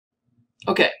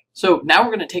Okay, so now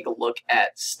we're going to take a look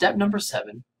at step number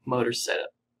 7, motor setup.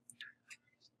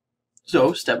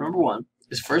 So step number 1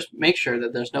 is first make sure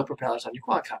that there's no propellers on your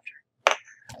quadcopter.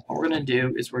 What we're going to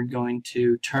do is we're going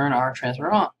to turn our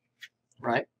transmitter on,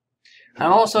 right? And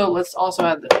also, let's also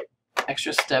add the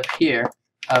extra step here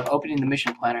of opening the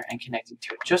mission planner and connecting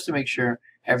to it, just to make sure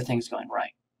everything's going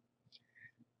right.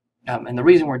 And the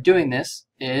reason we're doing this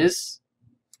is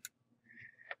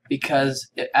because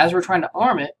as we're trying to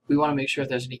arm it, we want to make sure if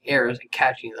there's any errors and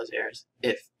catching those errors,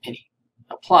 if any,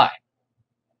 apply.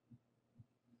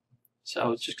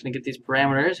 So it's just going to get these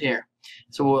parameters here.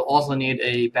 So we'll also need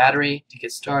a battery to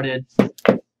get started.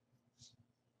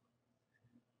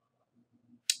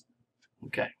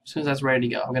 Okay, as soon as that's ready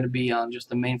to go, I'm going to be on just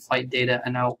the main flight data,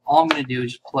 and now all I'm going to do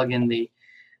is just plug in the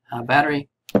battery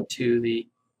to the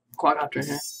quadcopter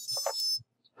here.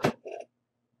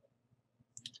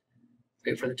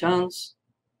 Wait for the tones.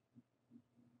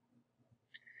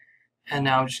 And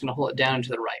now I'm just going to hold it down and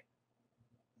to the right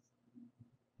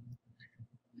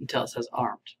until it says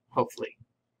armed, hopefully.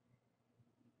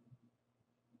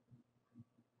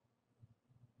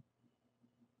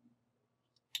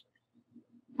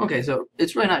 Okay, so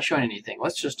it's really not showing anything.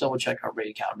 Let's just double check our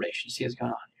radio calibration, see what's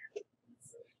going on here.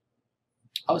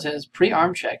 Oh, it says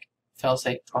pre-arm check,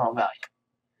 fail-safe throttle value.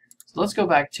 So let's go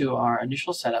back to our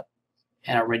initial setup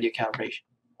and our radio calibration.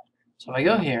 So if I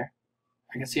go here,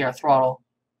 I can see our throttle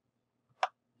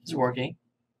is working.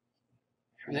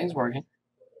 Everything's working.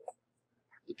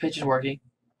 The pitch is working.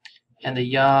 And the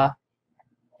yaw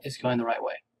is going the right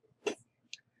way.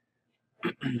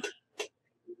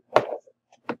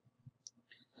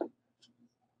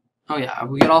 Oh yeah,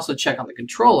 we can also check on the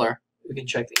controller. We can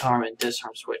check the arm and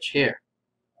disarm switch here.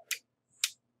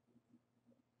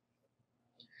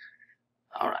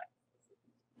 Alright.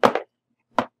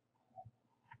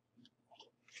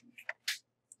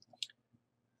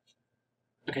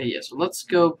 Okay, yeah, so let's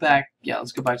go back to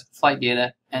the flight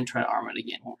data and try to arm it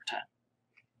again one more time.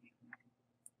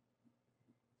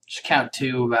 Just count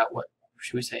to about, what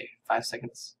should we say, 5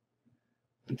 seconds.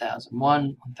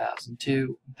 1001,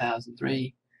 1002,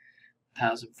 1003,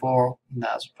 1004,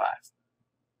 1005.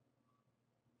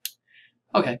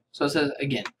 Okay, so it says,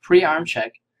 again, pre-arm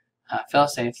check,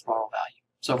 fail-safe throttle value.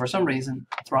 So for some reason,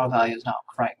 the throttle value is not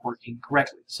working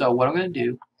correctly. So what I'm going to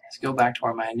do is go back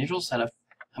to my initial setup.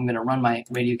 I'm going to run my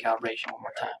radio calibration one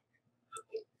more time.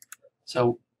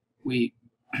 So we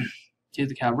do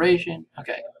the calibration.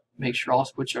 Okay, make sure all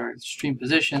switches are in stream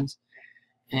positions.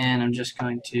 And I'm just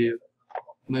going to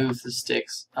move the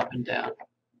sticks up and down.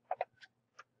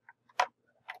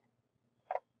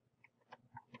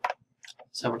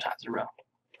 Several times in a row.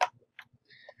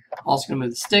 Also going to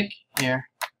move the stick here,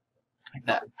 like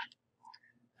that.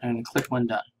 I'm going to click when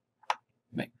done.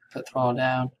 Put throttle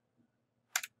down.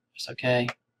 Just okay.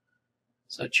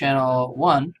 So channel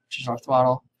 1, which is our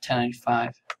throttle, 1095,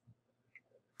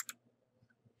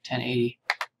 1080.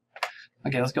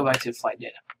 Okay, let's go back to the flight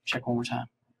data. Check one more time.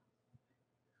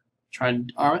 Try to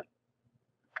arm it.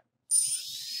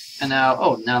 And now,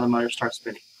 oh, now the motor starts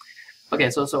spinning. Okay,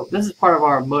 so this is part of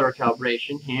our motor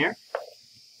calibration here.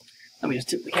 Let me just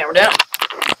tip the camera down.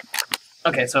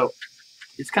 Okay, so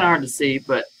it's kind of hard to see,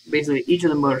 but basically each of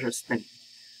the motors are spinning.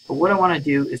 But what I want to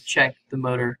do is check the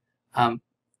motor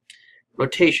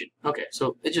rotation. Okay,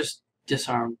 so it just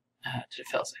disarmed to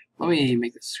failsafe. Let me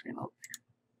make this screen a little bigger.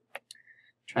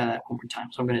 Try that one more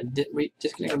time. So I'm going to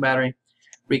disconnect the battery,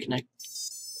 reconnect.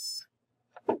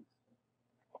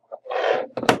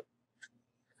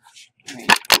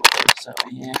 So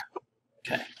yeah,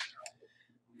 okay.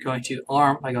 Going to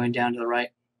arm by going down to the right.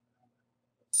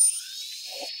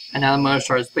 And now the motor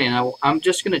starts spinning. Now I'm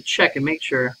just going to check and make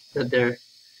sure that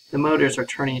the motors are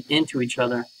turning into each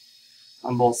other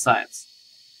on both sides.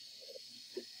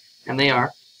 And they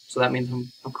are, so that means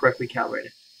I'm correctly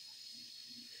calibrated.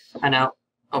 And now,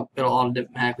 oh, it'll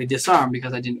automatically disarm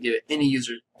because I didn't give it any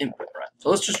user input. Right. So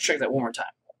let's just check that one more time.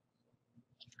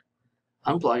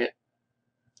 Unplug it.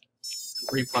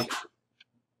 Replug it.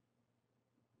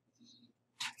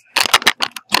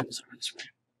 This way.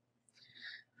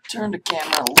 Turn the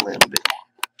camera a little bit.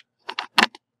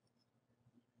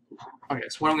 Okay,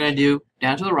 so what I'm going to do,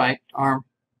 down to the right, arm,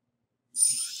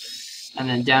 and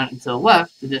then down to the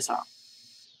left to disarm.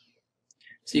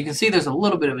 So you can see there's a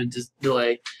little bit of a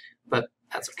delay, but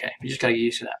that's okay. You just got to get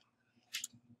used to that.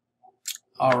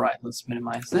 Alright, let's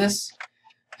minimize this.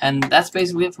 And that's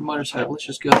basically it for motor setup. Let's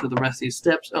just go through the rest of these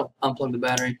steps. Oh, unplug the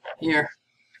battery here.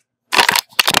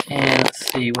 And let's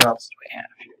see, what else do we have?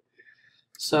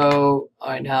 So,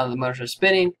 alright, now the motors are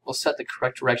spinning. We'll set the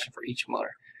correct direction for each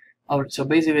motor. So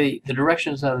basically, the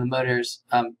directions of the motors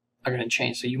are going to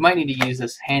change. So you might need to use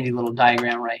this handy little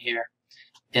diagram right here,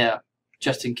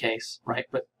 just in case, right?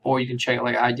 Or you can check it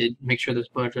like I did, make sure those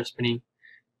motors are spinning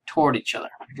toward each other.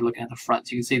 If you're looking at the front,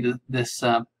 so you can see that this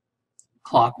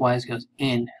clockwise goes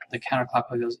in, the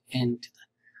counterclockwise goes into the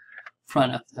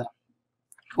front of the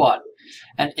quad.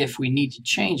 And if we need to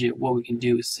change it, what we can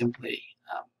do is simply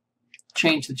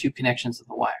change the two connections of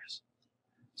the wires.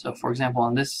 So for example,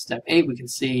 on this step 8, we can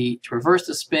see to reverse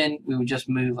the spin, we would just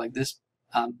move like this,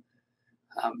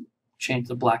 change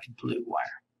the black and blue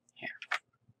wire here.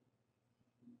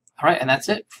 All right, and that's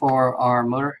it for our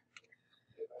motor,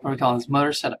 what do we call this,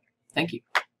 motor setup. Thank you.